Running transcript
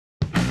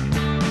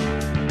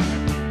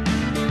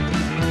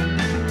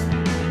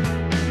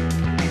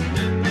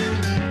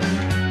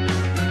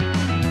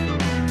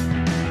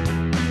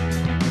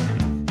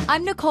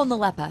I'm Nicole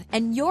Nalepa,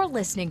 and you're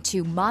listening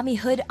to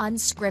Mommyhood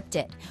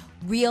Unscripted,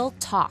 real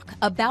talk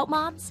about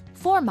moms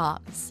for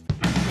moms.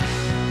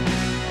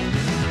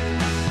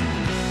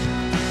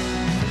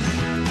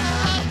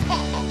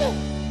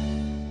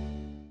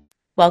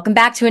 Welcome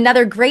back to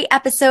another great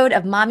episode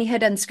of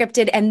Mommyhood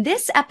Unscripted. And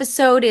this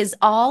episode is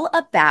all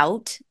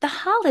about the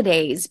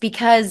holidays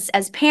because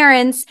as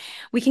parents,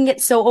 we can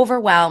get so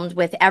overwhelmed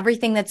with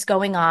everything that's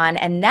going on.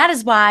 And that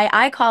is why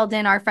I called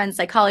in our friend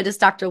psychologist,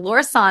 Dr.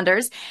 Laura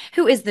Saunders,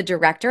 who is the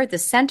director at the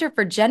Center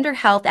for Gender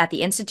Health at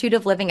the Institute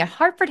of Living at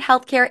Hartford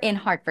Healthcare in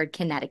Hartford,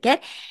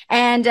 Connecticut.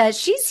 And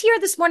she's here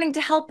this morning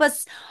to help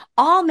us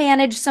all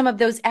manage some of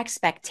those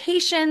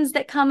expectations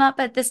that come up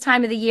at this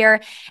time of the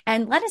year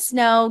and let us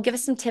know, give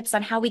us some tips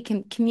on how we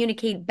can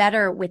communicate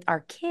better with our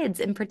kids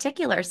in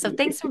particular. So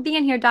thanks for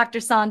being here, Dr.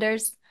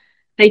 Saunders.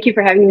 Thank you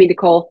for having me,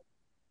 Nicole.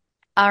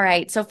 All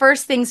right. So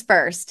first things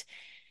first,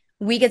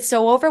 we get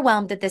so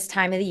overwhelmed at this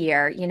time of the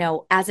year. You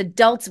know, as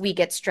adults, we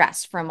get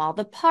stressed from all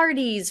the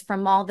parties,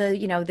 from all the,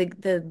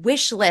 the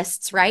wish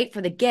lists, right?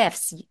 For the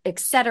gifts, et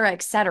cetera,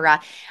 et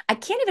cetera. I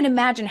can't even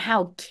imagine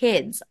how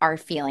kids are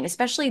feeling,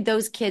 especially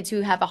those kids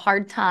who have a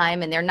hard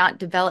time and they're not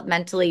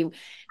developmentally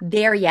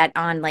there yet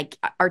on like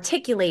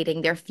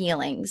articulating their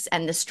feelings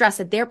and the stress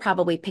that they're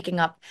probably picking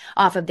up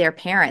off of their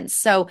parents.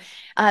 So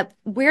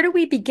where do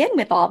we begin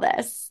with all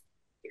this?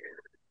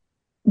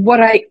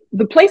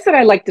 The place that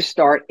I like to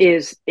start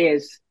is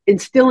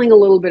instilling a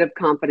little bit of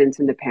confidence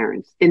in the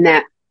parents, in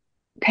that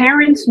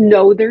parents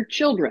know their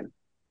children,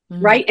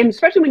 right? And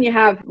especially when you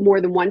have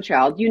more than one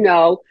child, you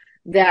know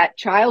that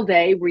child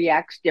A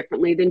reacts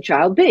differently than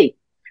child B.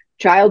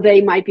 Child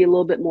A might be a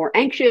little bit more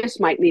anxious,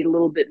 might need a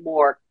little bit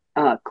more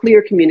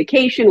clear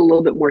communication, a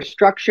little bit more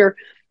structure.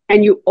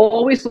 And you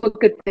always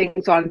look at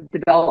things on a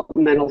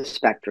developmental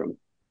spectrum.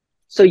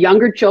 So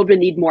younger children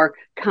need more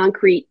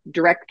concrete,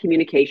 direct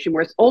communication,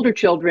 whereas older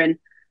children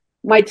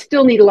might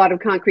still need a lot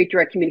of concrete,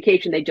 direct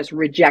communication. They just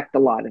reject a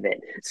lot of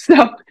it.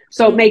 So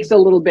it makes it a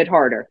little bit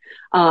harder.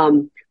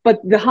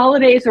 But the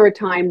holidays are a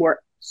time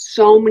where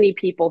so many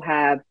people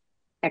have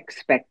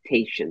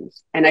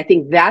expectations. And I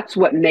think that's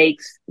what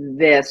makes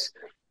this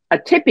a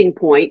tipping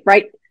point,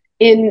 right?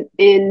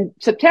 In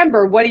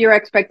September, what are your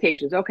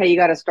expectations? Okay, you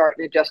got to start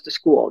and adjust to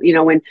school. You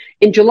know, in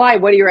July,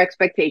 what are your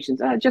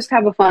expectations? Just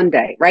have a fun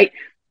day, right?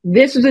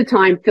 This is a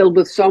time filled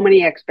with so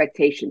many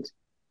expectations.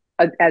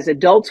 As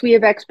adults, we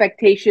have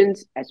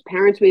expectations. As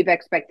parents, we have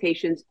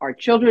expectations. Our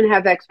children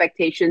have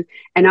expectations.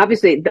 And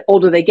obviously, the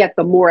older they get,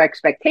 the more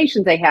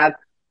expectations they have.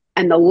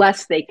 And the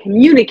less they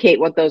communicate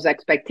what those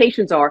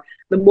expectations are,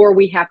 the more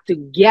we have to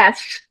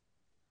guess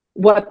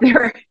what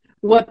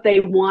they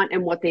want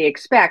and what they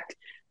expect.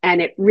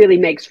 And it really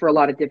makes for a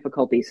lot of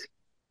difficulties.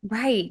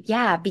 Right.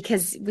 Yeah.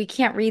 Because we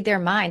can't read their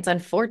minds,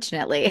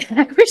 unfortunately.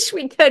 I wish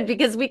we could,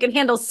 because we can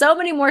handle so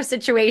many more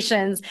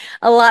situations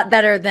a lot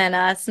better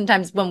than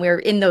sometimes when we're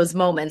in those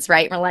moments,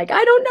 right? We're like,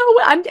 I don't know.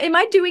 Am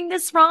I doing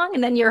this wrong?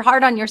 And then you're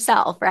hard on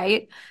yourself,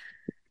 right?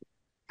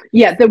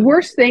 Yeah. The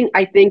worst thing,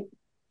 I think,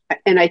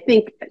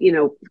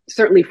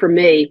 certainly for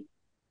me,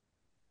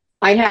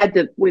 I had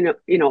to,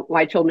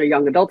 my children are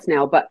young adults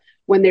now, but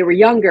when they were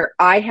younger,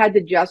 I had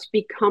to just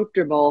be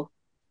comfortable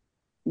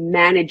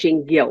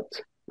managing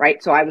guilt.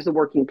 Right. So I was a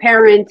working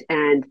parent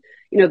and,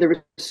 there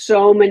were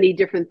so many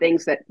different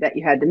things that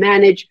you had to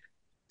manage.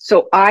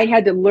 So I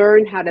had to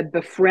learn how to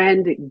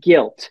befriend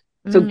guilt.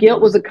 So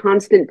guilt was a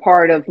constant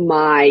part of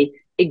my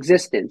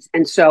existence.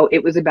 And so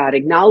it was about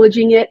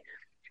acknowledging it.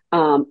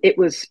 It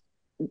was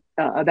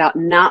about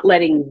not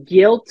letting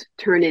guilt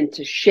turn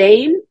into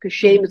shame, because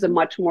shame is a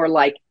much more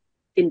like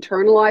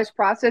internalized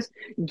process.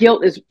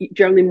 Guilt is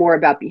generally more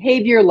about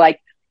behavior, like,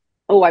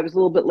 oh, I was a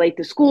little bit late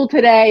to school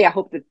today. I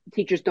hope the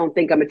teachers don't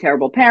think I'm a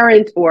terrible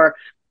parent. Or,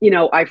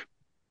 there's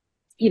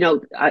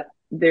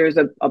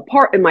a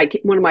part in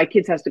one of my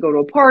kids has to go to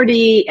a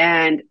party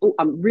and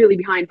I'm really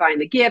behind buying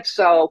the gift.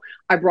 So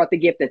I brought the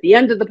gift at the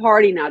end of the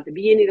party, not at the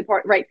beginning of the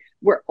party, right?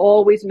 We're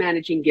always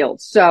managing guilt.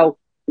 So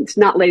it's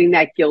not letting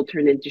that guilt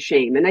turn into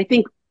shame. And I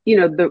think,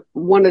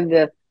 one of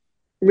the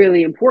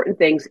really important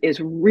things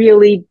is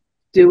really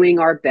doing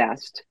our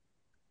best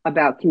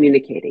about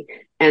communicating.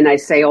 And I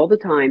say all the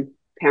time,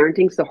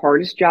 parenting's the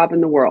hardest job in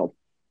the world.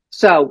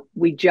 So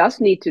we just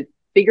need to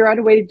figure out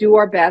a way to do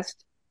our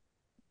best,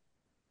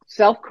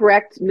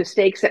 self-correct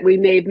mistakes that we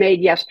may have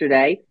made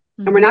yesterday.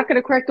 And we're not going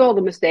to correct all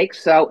the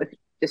mistakes. So if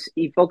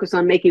you focus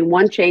on making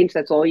one change,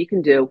 that's all you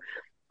can do.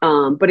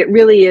 But it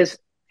really is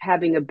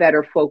having a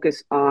better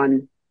focus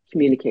on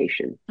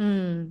communication.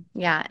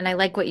 Yeah. And I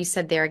like what you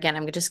said there. Again,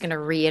 I'm just going to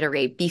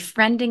reiterate,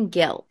 befriending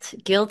guilt.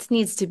 Guilt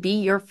needs to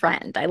be your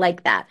friend. I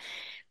like that.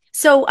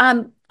 So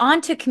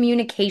on to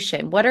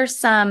communication. What are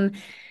some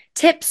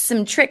tips,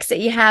 some tricks that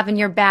you have in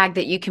your bag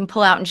that you can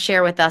pull out and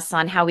share with us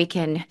on how we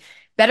can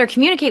better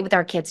communicate with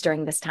our kids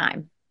during this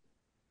time?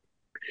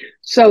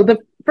 So the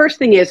first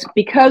thing is,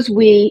 because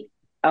we,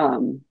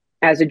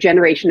 as a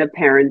generation of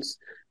parents,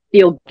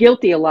 feel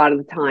guilty a lot of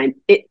the time,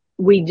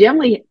 we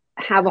generally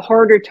have a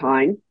harder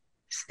time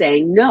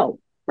saying no,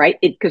 right?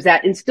 Because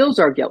that instills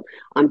our guilt.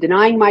 I'm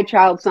denying my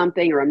child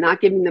something, or I'm not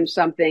giving them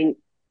something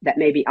that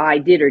maybe I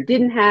did or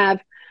didn't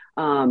have.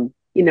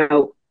 You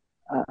know,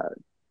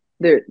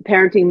 the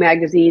parenting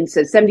magazine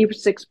says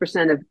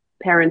 76% of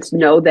parents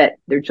know that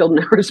their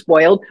children are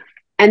spoiled,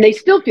 and they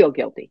still feel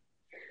guilty.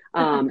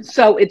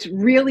 So it's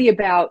really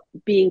about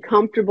being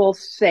comfortable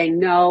saying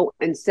no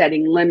and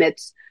setting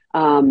limits.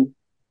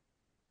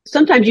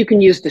 Sometimes you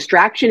can use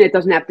distraction. It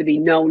doesn't have to be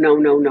no, no,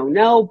 no, no,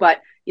 no. But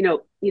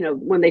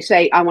when they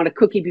say I want a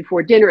cookie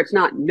before dinner, it's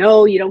not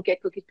no, you don't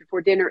get cookies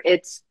before dinner.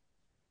 It's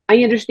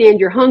I understand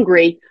you're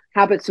hungry.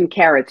 How about some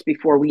carrots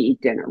before we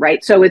eat dinner,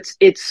 right? So it's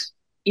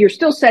you're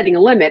still setting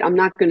a limit. I'm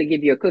not going to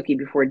give you a cookie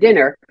before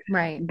dinner,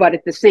 Right. but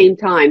at the same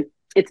time,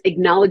 it's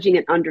acknowledging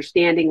and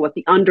understanding what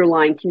the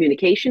underlying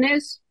communication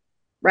is,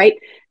 right?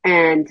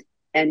 And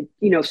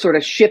sort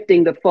of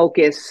shifting the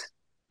focus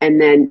and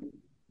then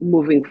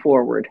moving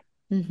forward.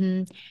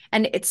 Hmm.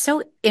 And it's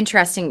so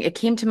interesting. It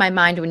came to my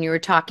mind when you were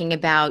talking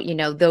about,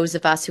 those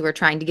of us who are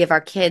trying to give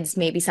our kids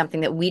maybe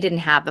something that we didn't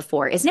have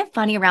before. Isn't it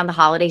funny around the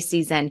holiday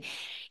season?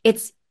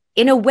 It's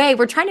in a way,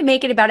 we're trying to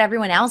make it about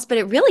everyone else, but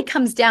it really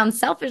comes down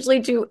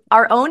selfishly to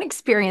our own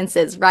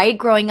experiences, right?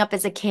 Growing up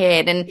as a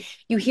kid. And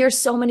you hear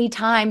so many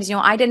times,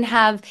 I didn't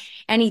have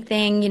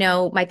anything,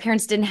 my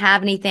parents didn't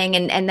have anything.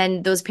 And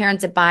then those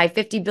parents that buy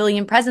 50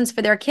 billion presents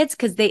for their kids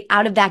because they,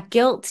 out of that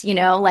guilt,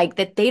 like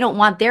that they don't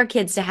want their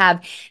kids to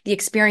have the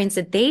experience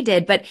that they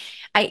did. But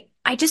I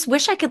just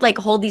wish I could like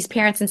hold these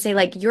parents and say,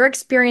 like, your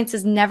experience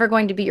is never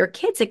going to be your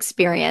kid's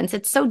experience.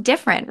 It's so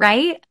different,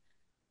 right?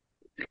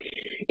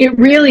 It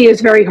really is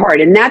very hard.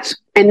 And that's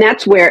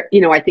where,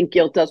 I think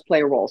guilt does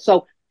play a role.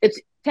 So it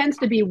tends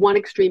to be one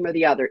extreme or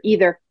the other.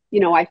 Either,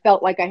 I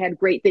felt like I had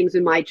great things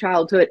in my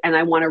childhood and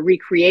I want to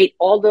recreate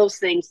all those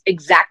things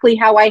exactly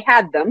how I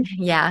had them.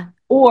 Yeah.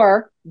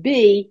 Or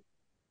B,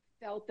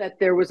 felt that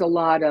there was a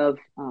lot of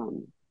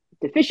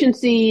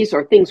deficiencies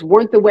or things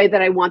weren't the way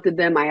that I wanted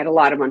them. I had a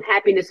lot of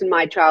unhappiness in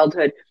my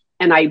childhood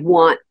and I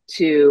want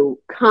to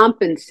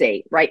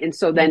compensate, right? And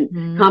so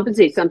then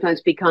compensate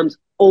sometimes becomes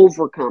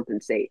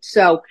overcompensate.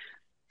 So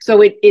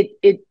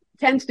it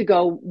tends to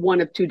go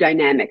one of two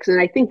dynamics. And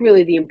I think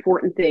really the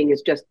important thing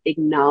is just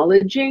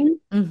acknowledging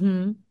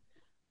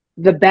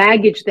the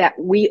baggage that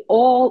we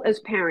all as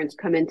parents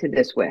come into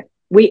this with.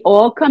 We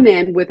all come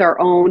in with our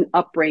own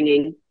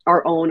upbringing,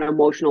 our own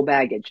emotional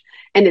baggage.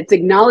 And it's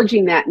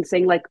acknowledging that and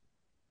saying, like,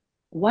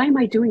 why am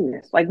I doing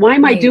this? Like, why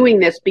am I doing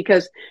this?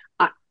 Because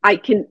I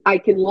can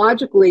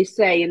logically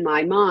say in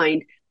my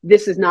mind,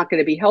 this is not going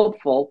to be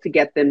helpful to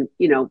get them,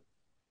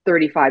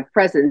 35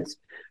 presents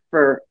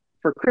for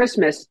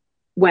Christmas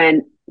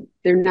when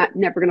they're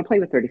never going to play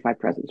with 35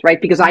 presents, right?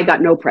 Because I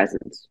got no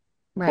presents.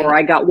 Right. Or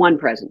I got one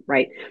present,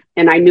 right?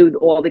 And I knew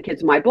all the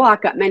kids in my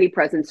block got many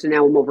presents, so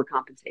now I'm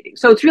overcompensating.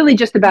 So it's really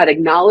just about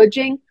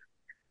acknowledging,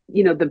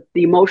 the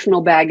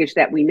emotional baggage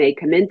that we may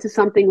come into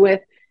something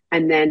with,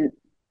 and then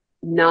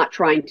not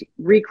trying to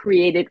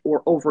recreate it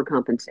or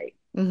overcompensate.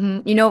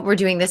 You know what we're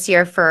doing this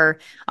year for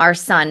our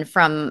son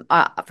from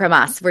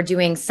us? We're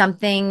doing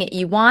something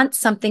you want,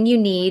 something you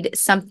need,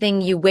 something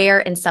you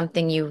wear, and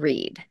something you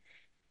read.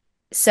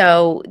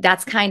 So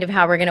that's kind of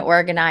how we're going to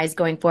organize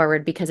going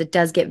forward because it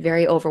does get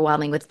very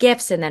overwhelming with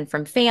gifts and then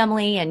from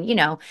family. And,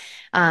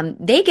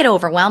 they get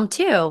overwhelmed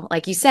too.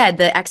 Like you said,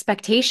 the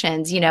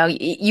expectations,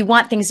 you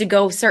want things to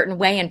go a certain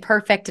way and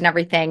perfect and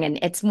everything. And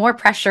it's more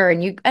pressure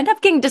and you end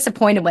up getting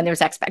disappointed when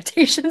there's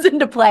expectations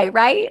into play,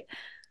 right?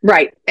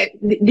 Right.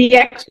 The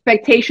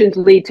expectations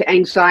lead to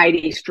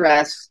anxiety,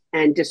 stress,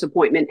 and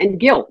disappointment and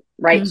guilt,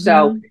 right?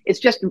 So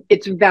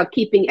it's about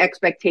keeping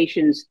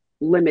expectations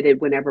limited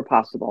whenever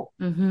possible.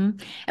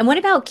 And what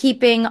about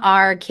keeping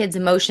our kids'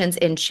 emotions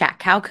in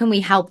check? How can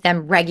we help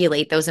them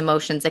regulate those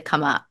emotions that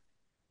come up?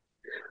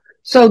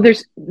 So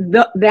there's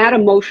that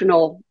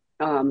emotional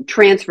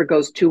transfer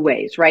goes two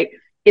ways, right?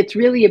 It's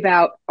really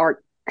about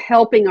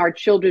helping our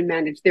children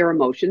manage their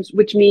emotions,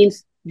 which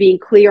means being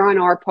clear on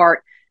our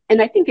part.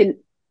 And I think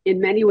in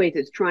many ways,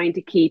 it's trying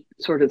to keep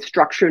sort of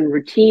structure and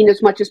routine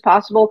as much as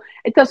possible.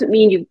 It doesn't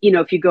mean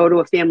if you go to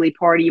a family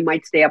party, you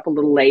might stay up a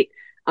little late.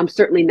 I'm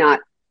certainly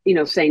not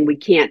saying we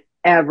can't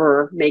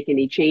ever make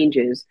any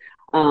changes.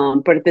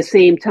 But at the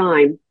same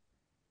time,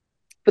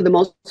 for the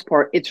most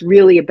part, it's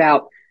really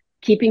about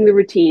keeping the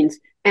routines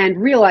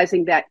and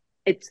realizing that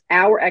it's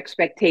our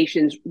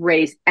expectations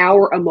raise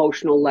our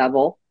emotional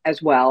level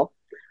as well.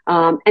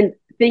 And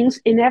things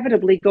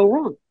inevitably go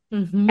wrong.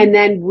 And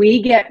then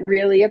we get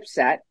really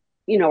upset.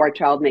 Our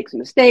child makes a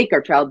mistake,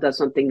 our child does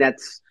something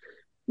that's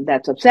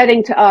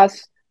upsetting to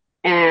us,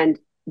 and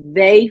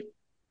they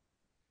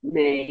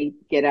may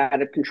get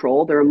out of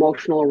control. Their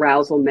emotional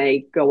arousal may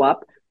go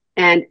up.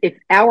 And if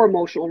our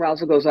emotional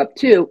arousal goes up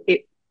too,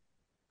 it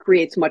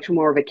creates much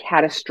more of a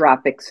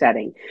catastrophic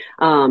setting.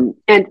 And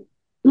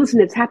listen,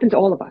 it's happened to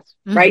all of us,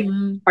 right?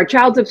 Our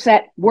child's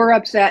upset, we're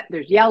upset,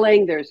 there's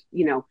yelling,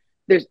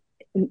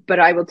 but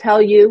I will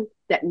tell you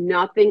that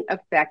nothing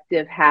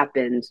effective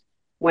happens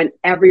when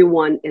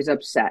everyone is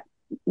upset.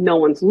 No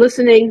one's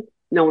listening,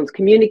 no one's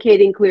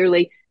communicating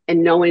clearly,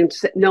 and no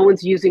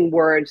one's using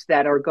words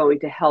that are going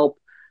to help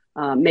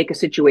make a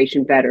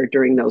situation better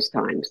during those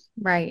times.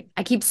 Right.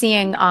 I keep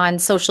seeing on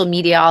social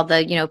media all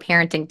the,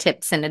 parenting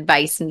tips and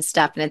advice and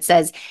stuff. And it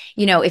says,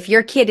 if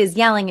your kid is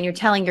yelling and you're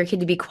telling your kid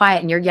to be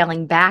quiet and you're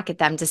yelling back at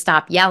them to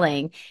stop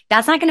yelling,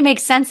 that's not going to make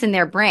sense in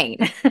their brain.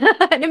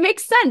 And it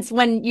makes sense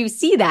when you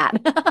see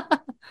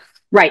that.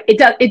 Right.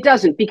 It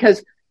doesn't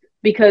because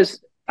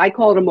I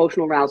call it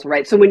emotional arousal,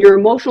 right? So when your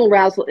emotional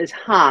arousal is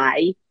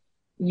high,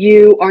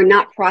 you are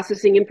not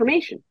processing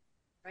information,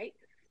 right?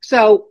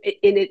 So,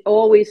 and it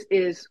always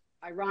is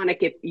ironic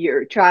if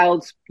your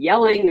child's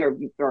yelling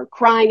or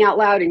crying out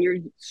loud and you're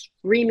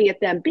screaming at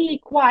them, be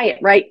quiet,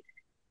 right?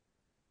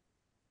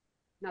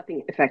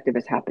 Nothing effective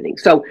is happening.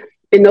 So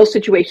in those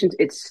situations,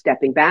 it's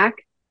stepping back,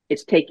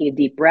 it's taking a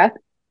deep breath.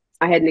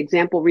 I had an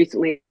example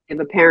recently of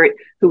a parent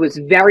who was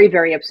very,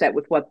 very upset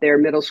with what their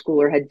middle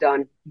schooler had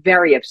done,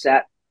 very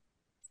upset.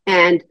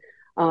 And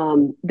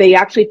they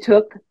actually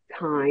took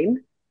time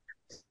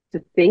to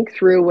think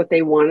through what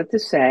they wanted to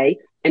say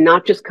and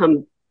not just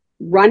come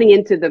running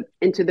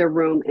into their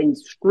room and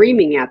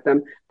screaming at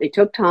them. They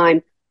took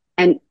time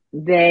and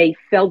they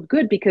felt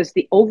good because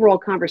the overall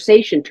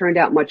conversation turned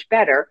out much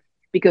better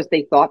because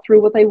they thought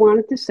through what they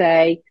wanted to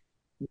say.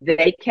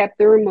 They kept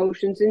their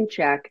emotions in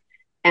check.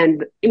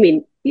 And I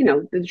mean,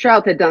 the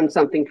child had done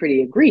something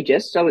pretty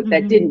egregious, so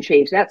that didn't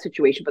change that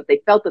situation, but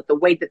they felt that the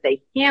way that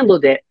they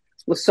handled it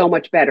was so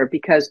much better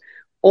because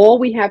all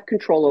we have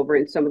control over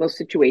in some of those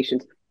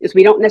situations is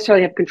we don't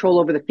necessarily have control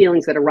over the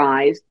feelings that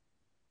arise,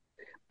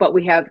 but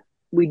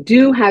we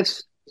do have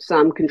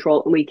some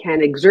control and we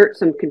can exert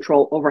some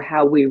control over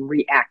how we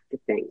react to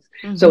things.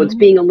 So it's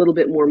being a little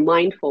bit more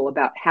mindful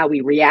about how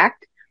we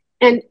react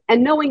and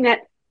knowing that,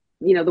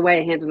 the way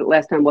I handled it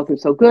last time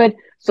wasn't so good.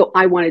 So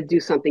I want to do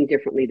something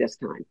differently this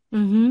time.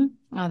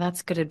 Oh,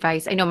 that's good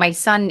advice. I know my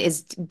son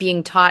is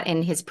being taught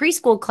in his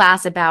preschool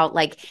class about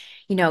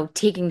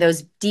taking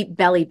those deep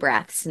belly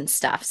breaths and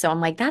stuff. So I'm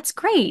like, that's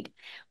great.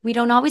 We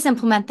don't always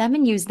implement them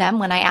and use them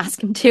when I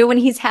ask him to when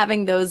he's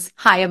having those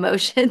high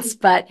emotions,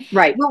 but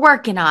right. We're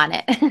working on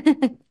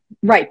it.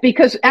 Right.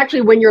 Because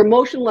actually, when your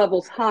emotion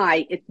level's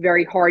high, it's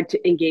very hard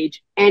to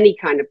engage any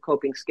kind of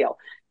coping skill.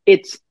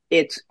 It's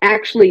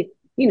actually,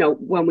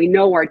 when we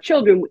know our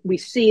children, we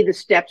see the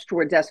steps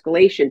towards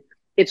escalation.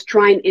 It's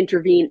trying to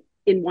intervene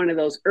in one of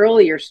those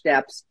earlier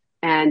steps.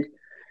 And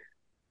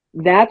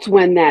that's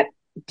when that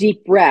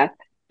deep breath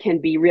can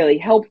be really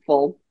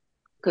helpful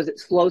because it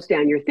slows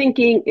down your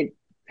thinking. It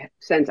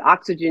sends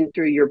oxygen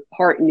through your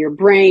heart and your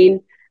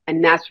brain.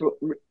 And that's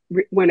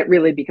when it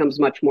really becomes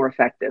much more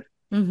effective.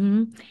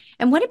 And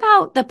what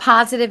about the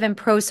positive and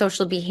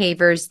pro-social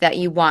behaviors that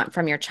you want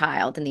from your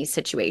child in these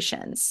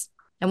situations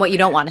and what you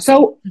don't want to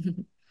see?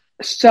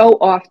 So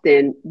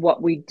often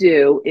what we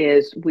do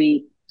is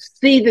we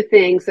see the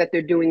things that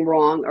they're doing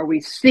wrong, or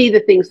we see the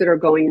things that are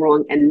going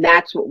wrong. And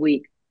that's what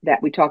we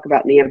talk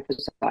about and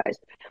emphasize.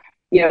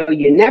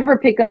 You never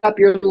pick up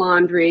your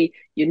laundry.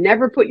 You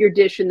never put your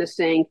dish in the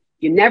sink.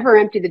 You never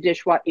empty the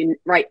dishwasher.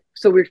 Right.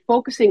 So we're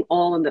focusing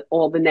all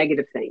the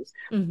negative things.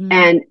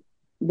 And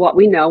what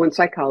we know in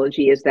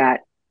psychology is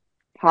that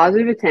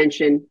positive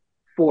attention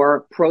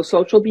for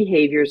pro-social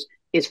behaviors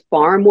is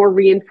far more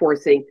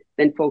reinforcing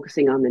than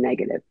focusing on the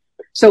negative.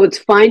 So it's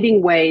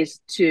finding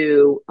ways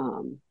to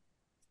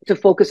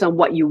focus on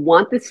what you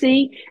want to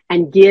see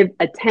and give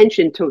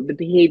attention to the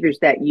behaviors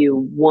that you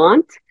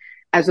want,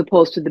 as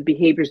opposed to the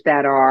behaviors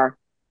that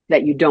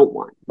you don't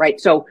want. Right.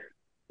 So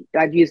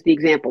I've used the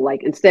example,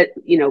 like instead,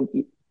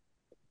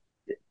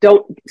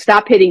 don't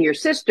stop hitting your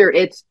sister.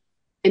 It's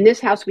in this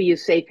house, we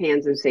use safe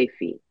hands and safe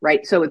feet.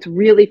 Right. So it's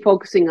really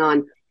focusing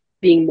on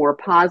being more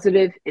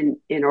positive in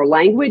our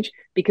language,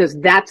 because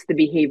that's the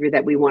behavior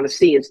that we want to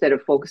see instead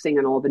of focusing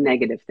on all the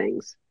negative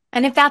things.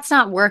 And if that's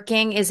not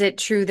working, is it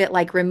true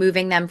that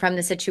removing them from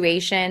the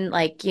situation,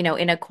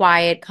 in a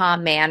quiet,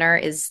 calm manner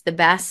is the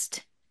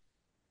best,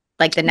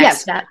 the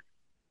next step?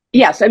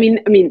 Yes. I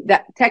mean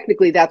that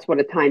technically that's what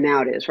a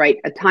timeout is, right?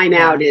 A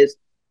timeout is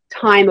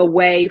time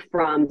away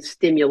from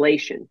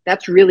stimulation.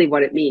 That's really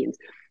what it means.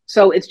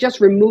 So it's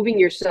just removing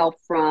yourself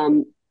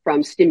from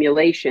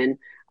stimulation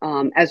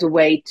as a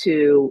way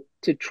to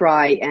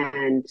try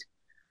and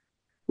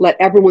let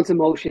everyone's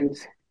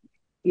emotions,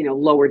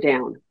 lower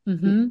down.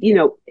 And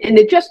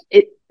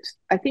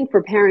I think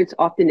for parents,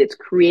 often it's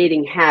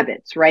creating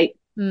habits, right?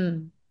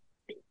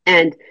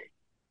 And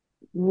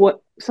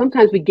what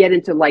sometimes we get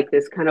into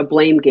this kind of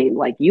blame game,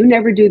 like you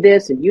never do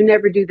this and you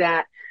never do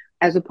that,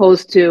 as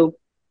opposed to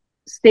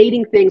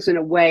stating things in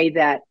a way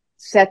that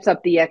sets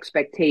up the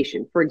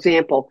expectation. For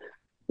example,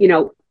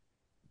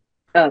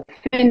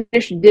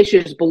 finished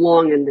dishes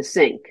belong in the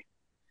sink.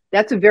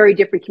 That's a very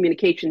different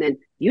communication than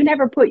you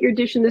never put your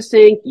dish in the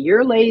sink.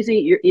 You're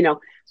lazy.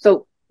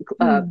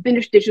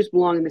 Finished dishes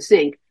belong in the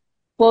sink.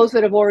 Clothes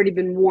that have already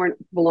been worn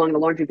belong in the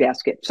laundry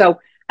basket. So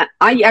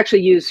I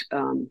actually use,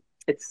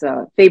 it's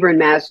Faber and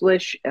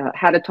Maslish,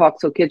 How to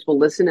Talk So Kids Will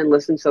Listen and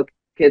Listen So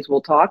Kids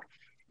Will Talk.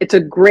 It's a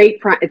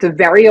great, it's a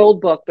very old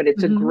book, but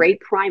it's a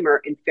great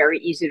primer and very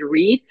easy to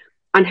read.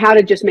 on how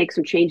to just make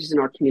some changes in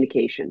our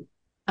communication.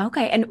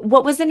 Okay. And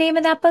what was the name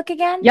of that book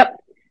again? Yep.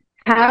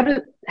 How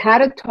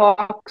to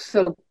talk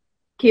so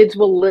kids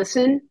will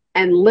listen,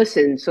 and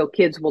listen so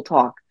kids will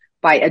talk,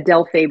 by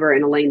Adele Faber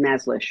and Elaine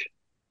Maslish.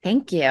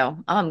 Thank you.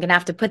 Oh, I'm gonna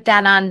have to put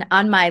that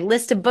on my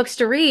list of books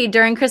to read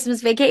during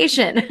Christmas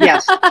vacation.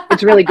 Yes,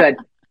 it's really good.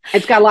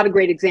 It's got a lot of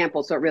great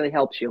examples, so it really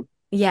helps you.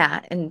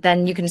 Yeah, and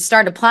then you can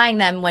start applying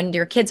them when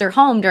your kids are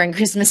home during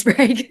Christmas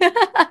break.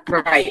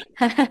 Right.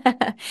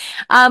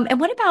 And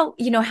what about,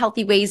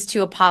 healthy ways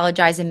to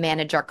apologize and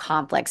manage our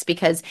conflicts?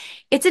 Because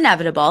it's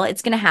inevitable.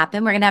 It's going to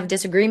happen. We're going to have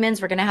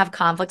disagreements. We're going to have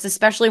conflicts,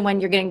 especially when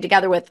you're getting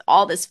together with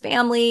all this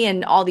family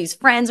and all these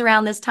friends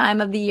around this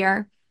time of the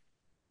year.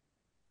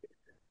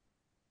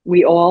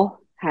 We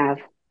all have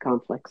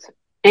conflicts,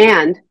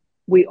 and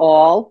we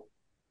all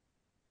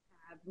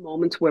have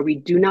moments where we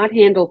do not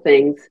handle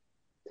things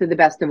to the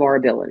best of our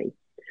ability.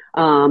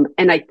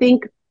 And I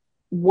think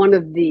one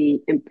of the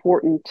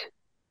important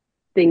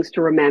things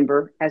to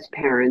remember as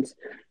parents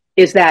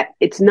is that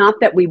it's not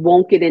that we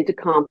won't get into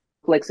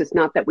conflicts. It's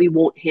not that we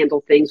won't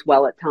handle things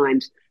well at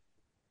times.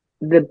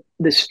 The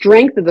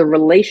strength of the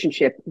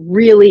relationship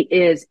really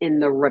is in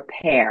the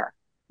repair,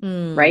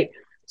 right?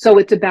 So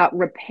it's about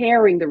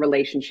repairing the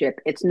relationship.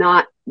 It's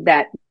not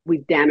that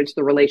we've damaged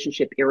the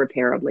relationship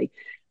irreparably.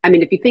 I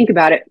mean, if you think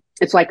about it,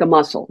 it's like a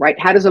muscle, right?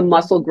 How does a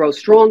muscle grow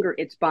stronger?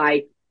 It's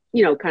by,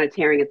 kind of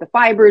tearing at the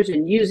fibers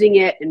and using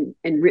it, and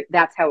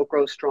that's how it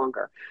grows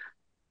stronger.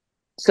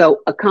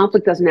 So a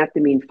conflict doesn't have to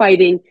mean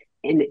fighting.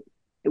 And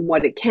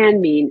what it can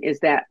mean is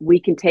that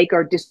we can take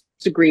our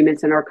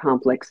disagreements and our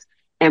conflicts,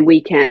 and we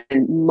can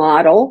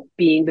model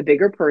being the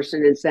bigger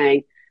person and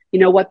saying, you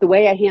know what, the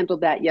way I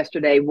handled that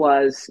yesterday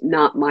was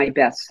not my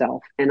best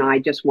self, and I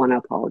just want to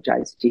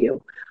apologize to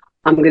you.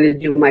 I'm going to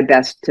do my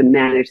best to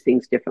manage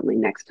things differently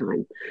next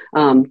time.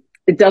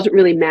 It doesn't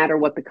really matter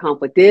what the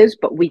conflict is,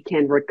 but we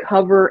can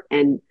recover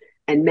and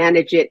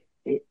manage it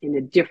in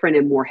a different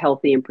and more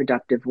healthy and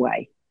productive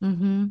way.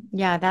 Mm-hmm.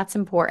 Yeah, that's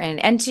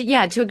important. And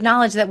to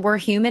acknowledge that we're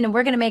human and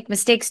we're going to make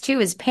mistakes too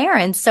as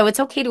parents. So it's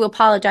okay to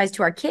apologize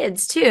to our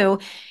kids too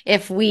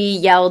if we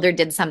yelled or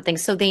did something,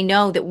 so they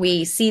know that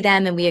we see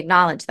them and we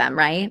acknowledge them,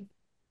 right?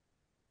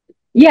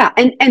 Yeah,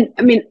 and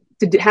I mean,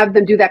 to have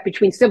them do that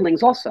between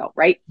siblings also,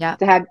 right? Yeah.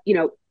 To have,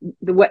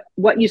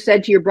 what you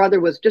said to your brother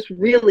was just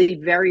really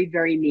very,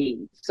 very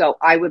mean. So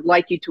I would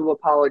like you to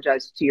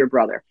apologize to your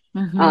brother.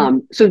 Mm-hmm.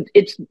 So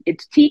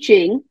it's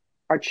teaching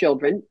our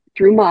children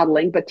through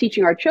modeling, but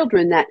teaching our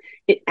children that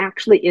it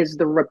actually is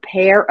the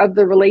repair of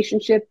the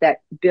relationship that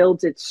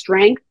builds its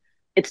strength.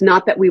 It's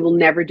not that we will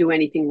never do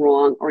anything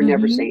wrong or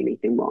never say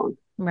anything wrong.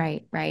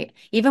 Right, right.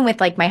 Even with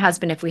like my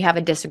husband, if we have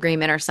a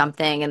disagreement or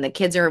something and the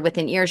kids are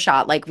within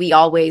earshot, like we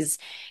always,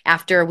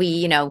 after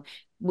we,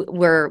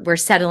 we're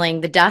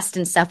settling the dust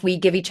and stuff, we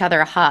give each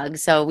other a hug.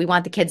 So we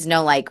want the kids to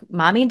know, like,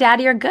 mommy and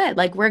daddy are good.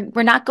 Like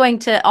we're not going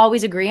to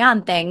always agree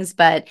on things,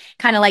 but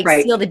kind of like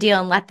Right. seal the deal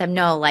and let them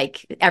know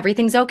like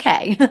everything's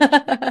okay.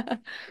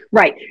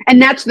 Right.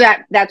 And that's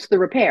the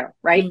repair,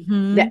 right?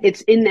 That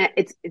it's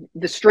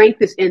the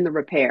strength is in the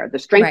repair. The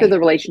strength of the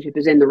relationship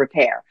is in the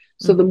repair.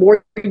 So the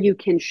more you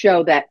can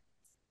show that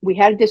we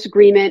had a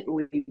disagreement,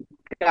 we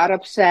got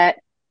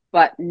upset,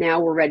 but now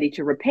we're ready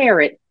to repair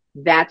it,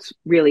 that's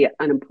really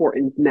an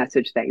important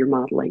message that you're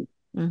modeling.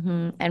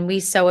 And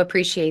we so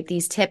appreciate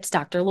these tips,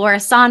 Dr.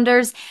 Laura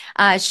Saunders.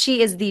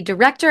 She is the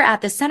director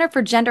at the Center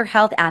for Gender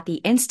Health at the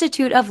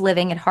Institute of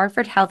Living at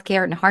Hartford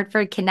Healthcare in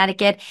Hartford,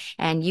 Connecticut.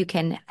 And you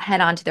can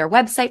head on to their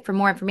website for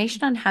more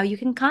information on how you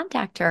can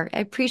contact her. I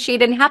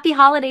appreciate it. And happy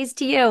holidays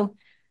to you.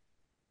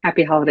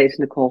 Happy holidays,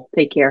 Nicole.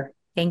 Take care.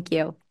 Thank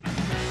you.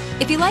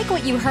 If you like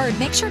what you heard,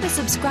 make sure to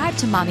subscribe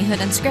to Mommyhood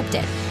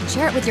Unscripted.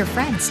 Share it with your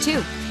friends,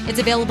 too. It's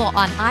available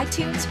on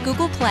iTunes,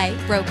 Google Play,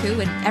 Roku,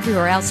 and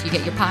everywhere else you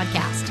get your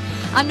podcast.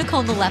 I'm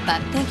Nicole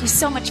Nalepa. Thank you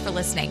so much for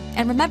listening.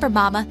 And remember,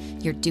 Mama,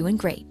 you're doing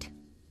great.